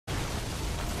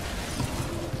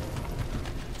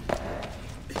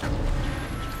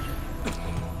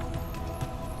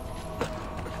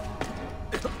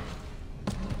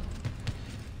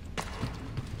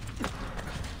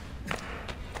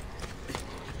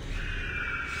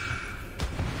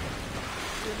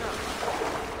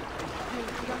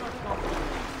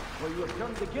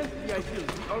turns against the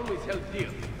ideals we always held dear.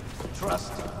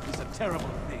 Trust is a terrible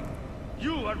thing.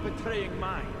 You are betraying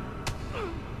mine.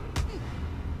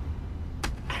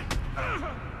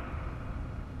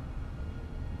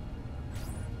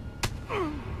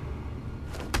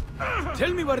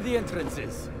 Tell me where the entrance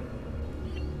is.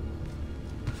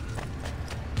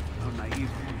 How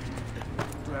naive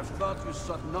to have thought you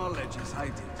sought knowledge as I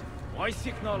did. Why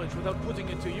seek knowledge without putting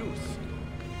it to use?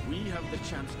 We have the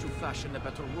chance to fashion a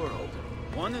better world.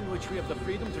 One in which we have the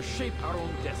freedom to shape our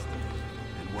own destiny.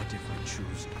 And what if we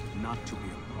choose not to be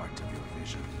a part of your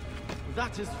vision?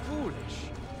 That is foolish.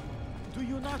 Do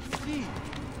you not see?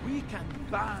 We can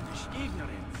banish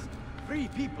ignorance. Free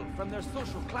people from their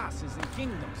social classes and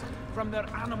kingdoms, from their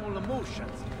animal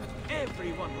emotions.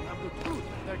 Everyone will have the truth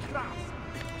at their grasp.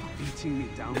 Beating me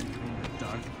down in the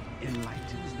dark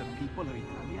enlightens the people of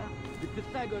Italia? The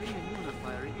Pythagorean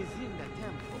unifier is in the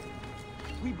Templo.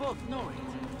 We both know it.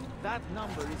 That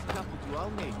number is coupled to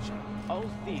all nature, all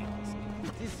things.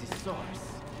 It is the source.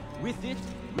 With it,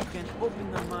 we can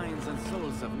open the minds and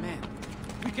souls of men.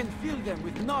 We can fill them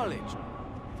with knowledge.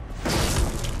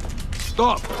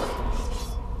 Stop!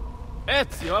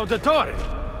 Ezio Auditore!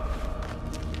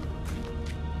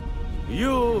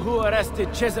 You who arrested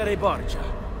Cesare Borgia,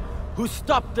 who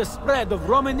stopped the spread of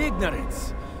Roman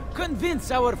ignorance, convince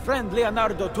our friend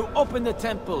Leonardo to open the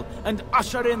temple and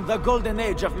usher in the golden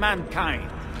age of mankind.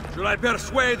 Should I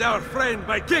persuade our friend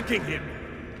by kicking him?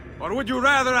 Or would you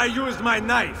rather I used my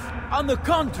knife? On the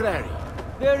contrary,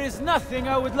 there is nothing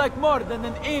I would like more than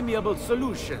an amiable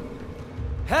solution.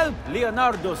 Help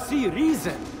Leonardo see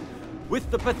reason.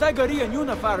 With the Pythagorean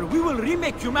unifier, we will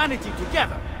remake humanity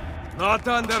together. Not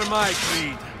under my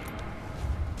creed.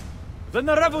 Then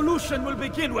the revolution will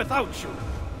begin without you.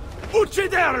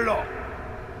 Ucciderlo!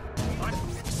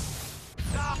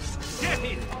 Get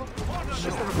him!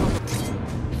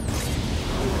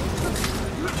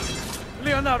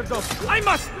 Leonardo, I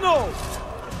must know!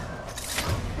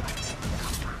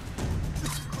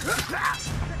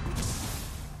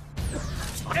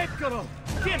 Eccolo!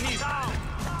 Get him!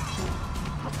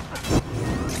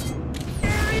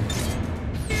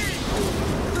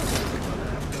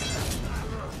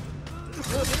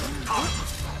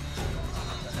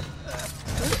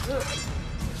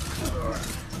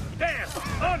 There!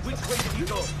 On! Which way did he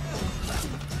go?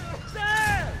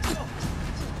 There!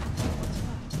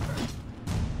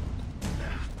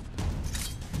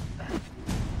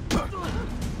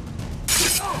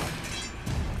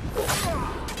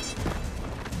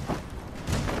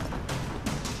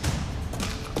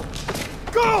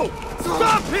 Go!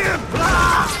 Stop him!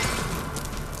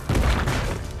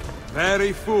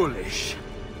 Very foolish.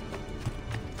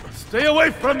 Stay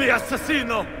away from me,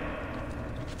 assassino!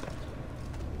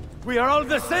 We are all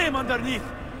the same underneath,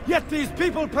 yet these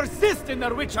people persist in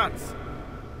their witch hunts.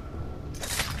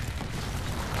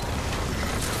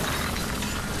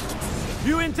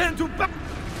 You intend to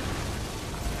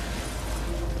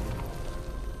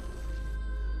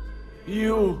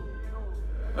You...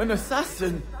 an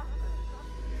assassin?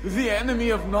 The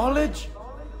enemy of knowledge?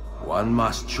 One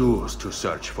must choose to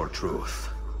search for truth.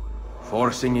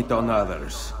 Forcing it on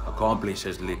others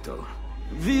accomplishes little.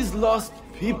 These lost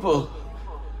people...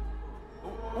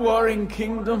 warring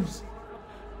kingdoms...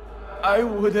 I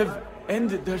would have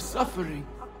ended their suffering.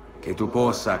 Che tu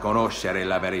possa conoscere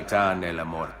la verità nella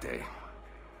morte.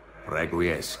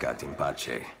 Requiescat in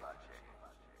pace.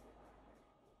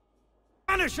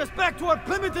 Banish us back to our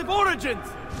primitive origins!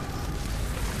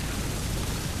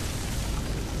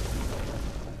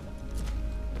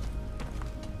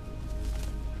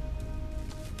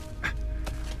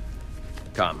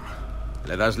 Come,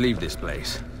 let us leave this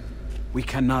place. We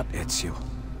cannot, Ezio.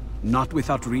 Not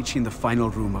without reaching the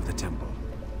final room of the temple.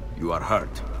 You are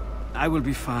hurt. I will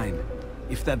be fine.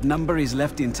 If that number is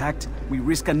left intact, we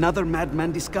risk another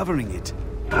madman discovering it.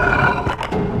 Take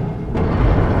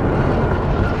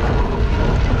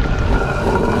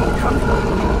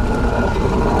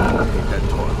that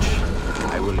torch.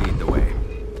 I will lead the way.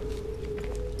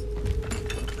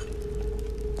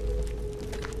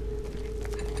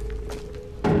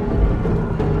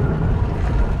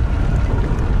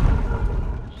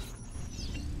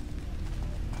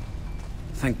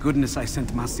 Thank goodness I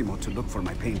sent Massimo to look for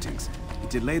my paintings. It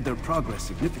delayed their progress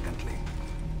significantly.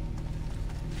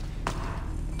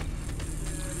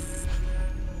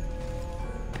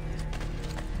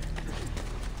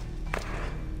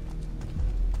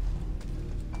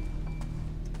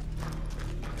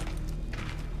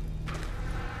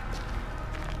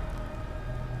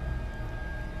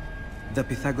 The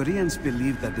Pythagoreans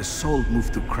believed that the soul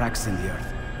moved through cracks in the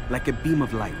earth. Like a beam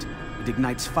of light, it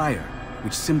ignites fire,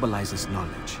 which symbolizes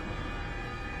knowledge.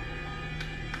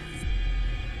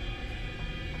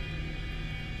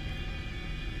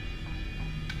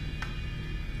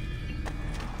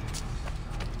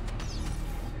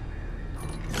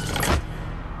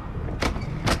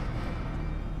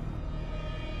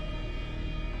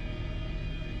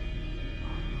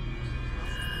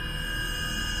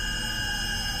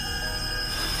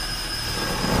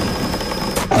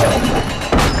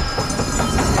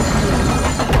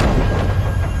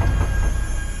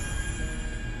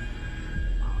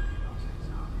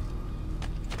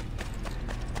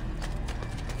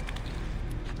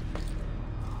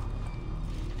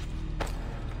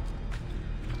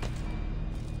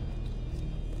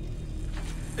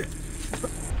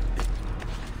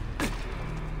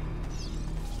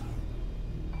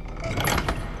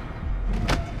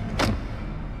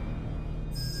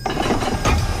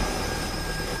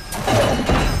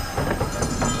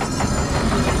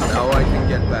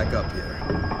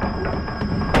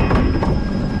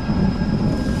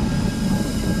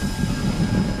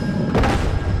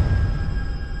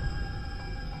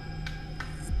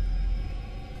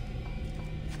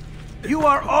 You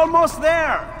are almost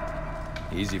there!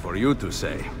 Easy for you to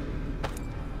say.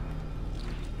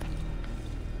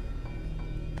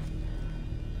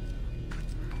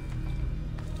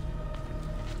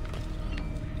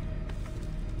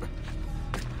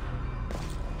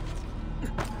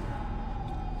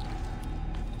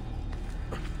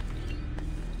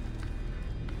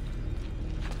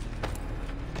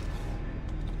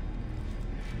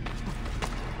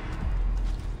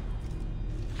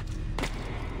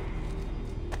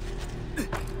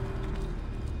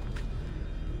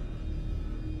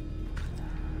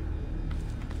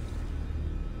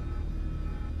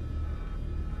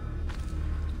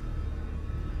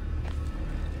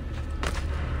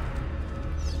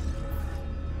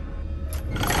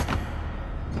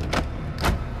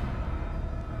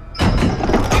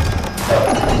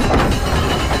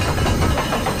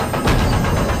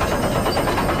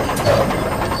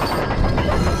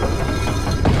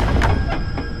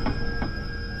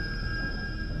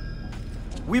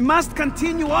 We must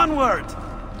continue onward!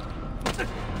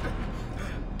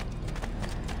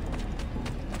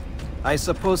 I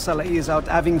suppose Salai is out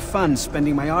having fun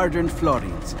spending my hard-earned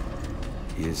florins.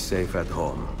 He is safe at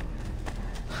home.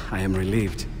 I am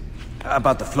relieved.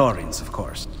 About the florins, of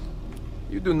course.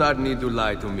 You do not need to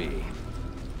lie to me.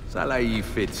 Salai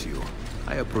fits you.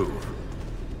 I approve.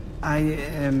 I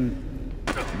am...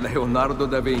 Leonardo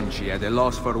da Vinci at a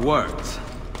loss for words.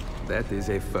 That is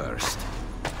a first.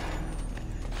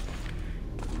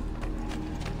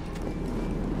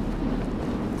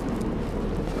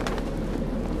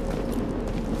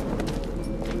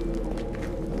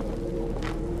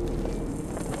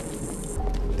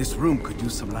 This room could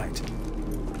use some light.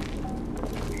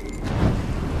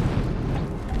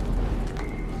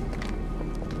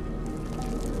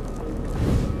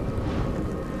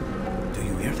 Do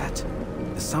you hear that?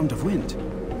 The sound of wind.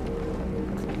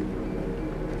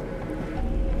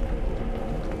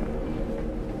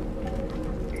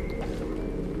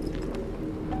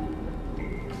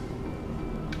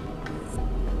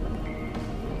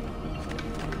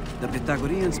 The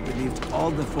Pitagoreans believed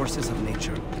all the forces of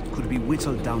nature could be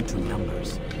whittled down to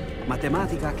numbers.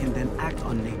 Mathematica can then act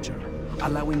on nature,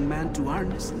 allowing man to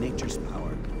harness nature's power.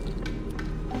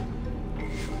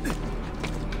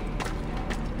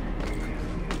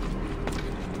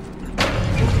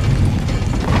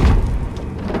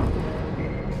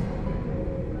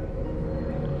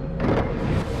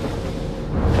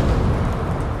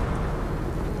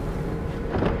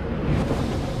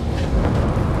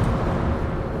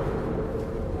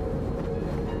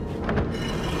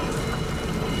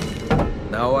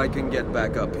 Now I can get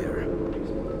back up here.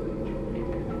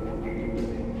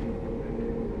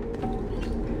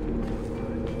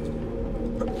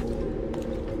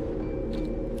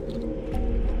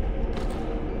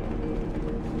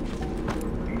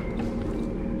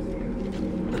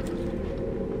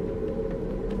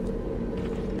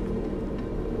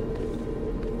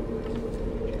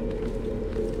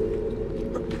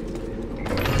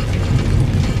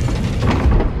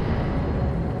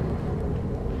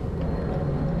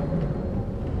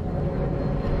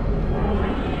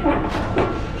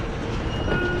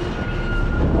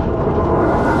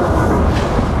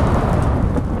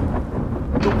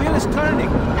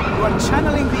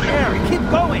 Channeling the air. Keep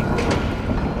going.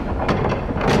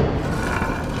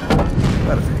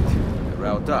 Perfect.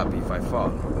 Route up if I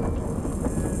fall.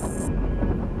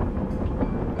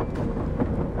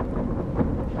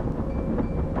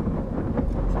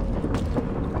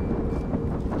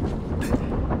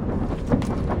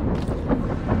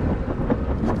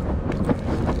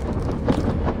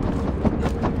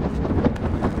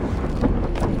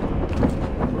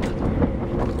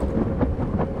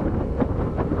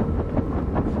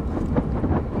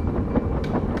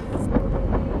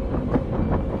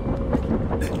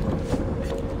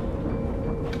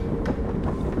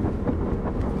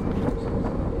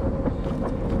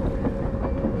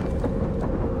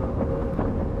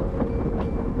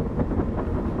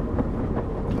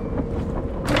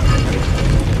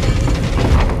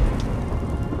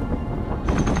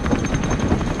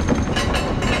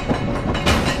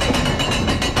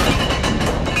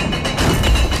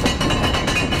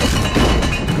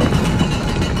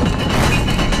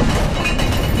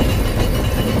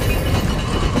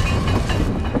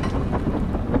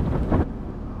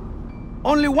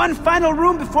 Only one final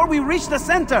room before we reach the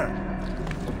center.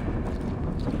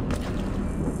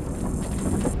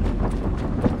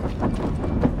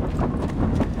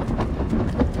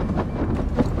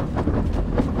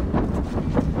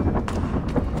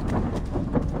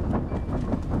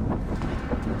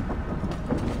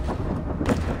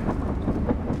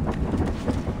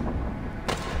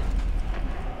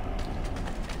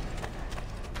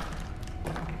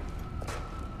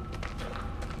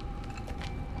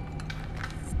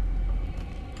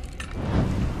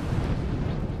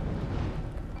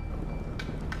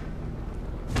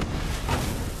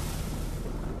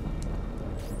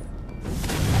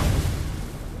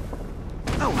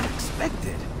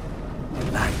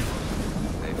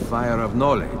 fire of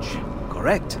knowledge.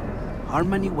 Correct.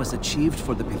 Harmony was achieved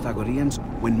for the Pythagoreans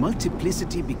when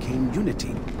multiplicity became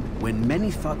unity, when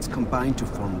many thoughts combined to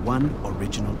form one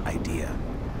original idea.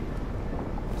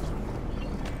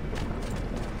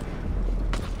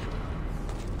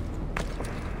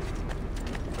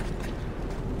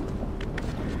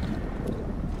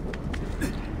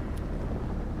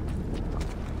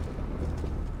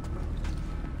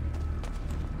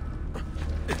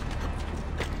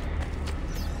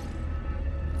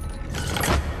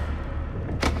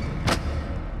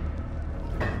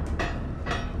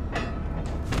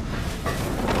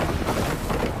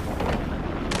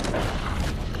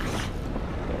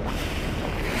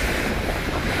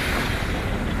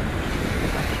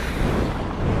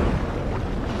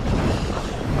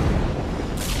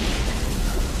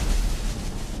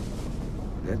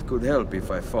 That could help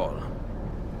if I fall.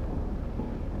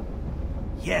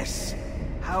 Yes.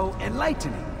 How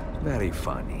enlightening. Very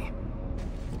funny.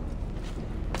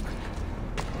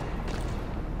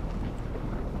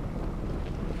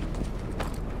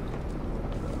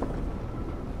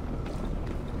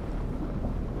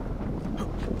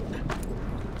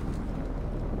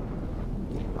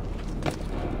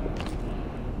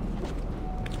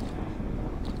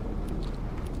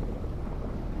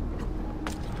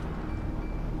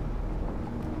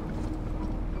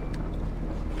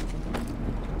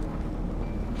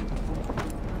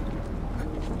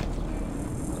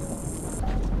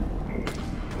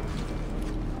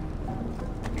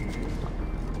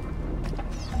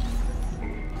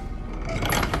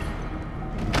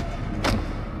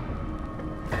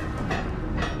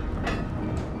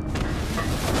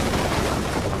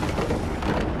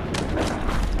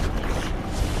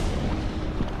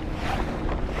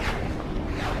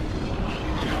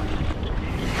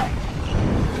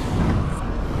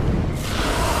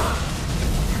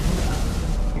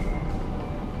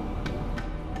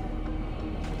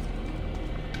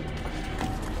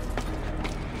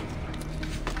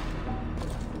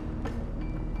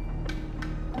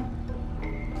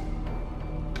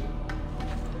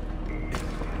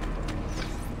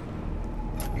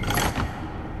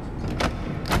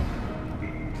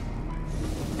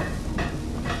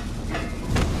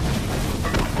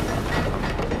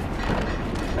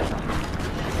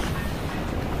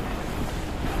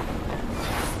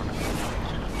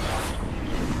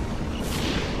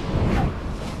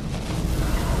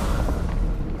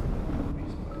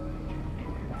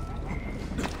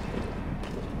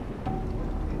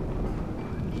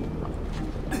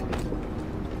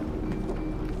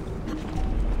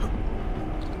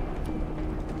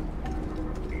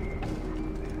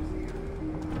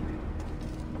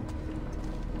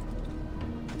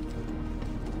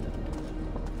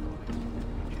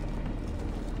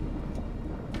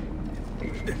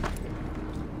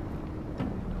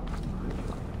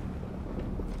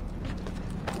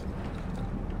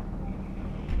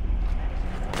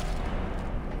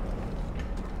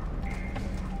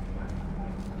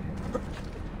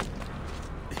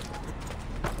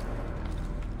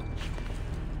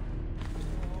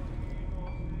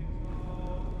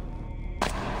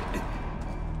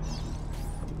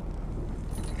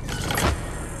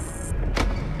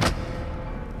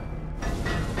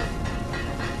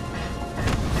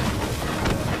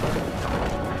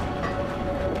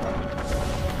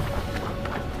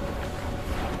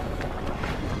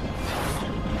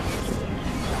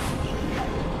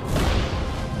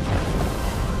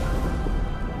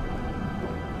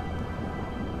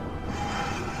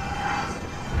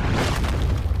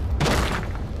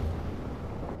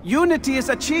 Unity is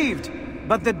achieved,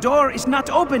 but the door is not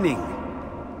opening.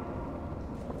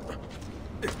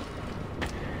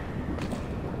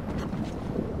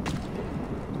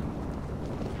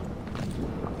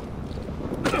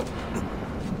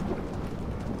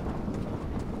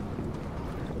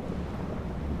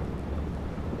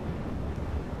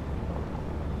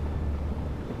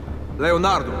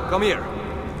 Leonardo, come here.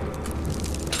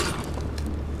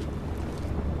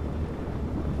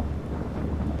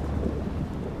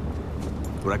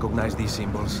 Recognize these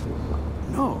symbols?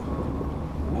 No.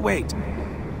 Wait.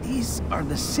 These are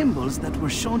the symbols that were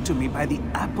shown to me by the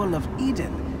Apple of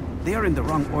Eden. They are in the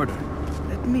wrong order.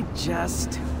 Let me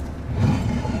just...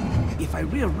 If I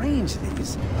rearrange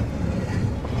these...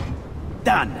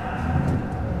 Done!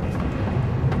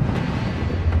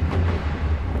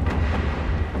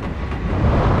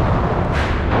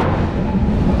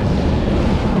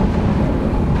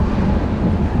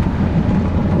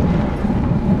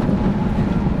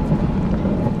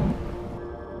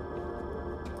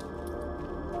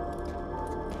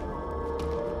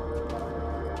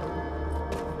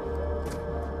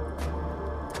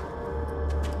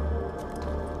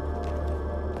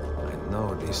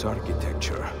 this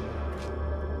architecture.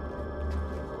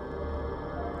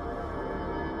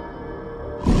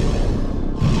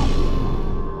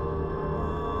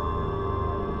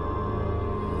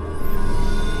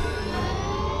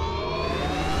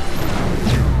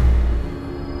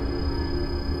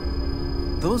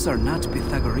 Those are not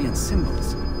Pythagorean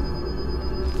symbols.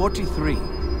 43,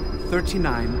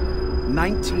 39,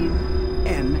 19,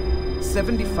 N,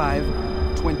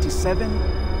 75,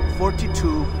 27,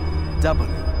 42, W.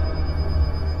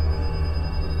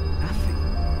 Nothing.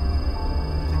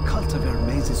 The cult of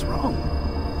Hermes is wrong.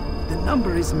 The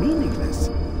number is meaningless.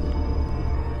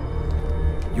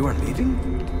 You are leaving?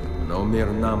 No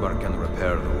mere number can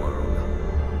repair the world.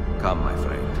 Come, my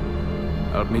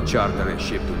friend. Help me charter a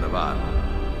ship to Navarre.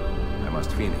 I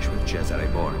must finish with Cesare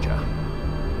Borgia.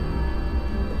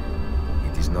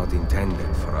 It is not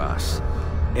intended for us.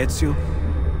 Ezio,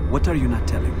 what are you not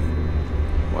telling me?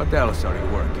 What else are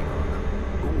you working on?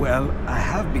 Well, I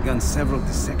have begun several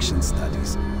dissection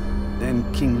studies.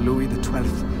 Then King Louis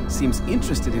XII seems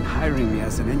interested in hiring me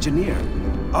as an engineer.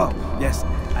 Oh, yes,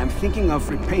 I'm thinking of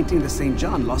repainting the St.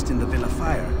 John lost in the Villa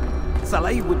fire.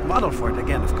 Salai would model for it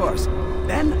again, of course.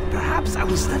 Then, perhaps I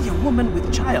will study a woman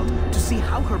with child to see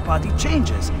how her body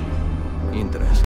changes. Interesting.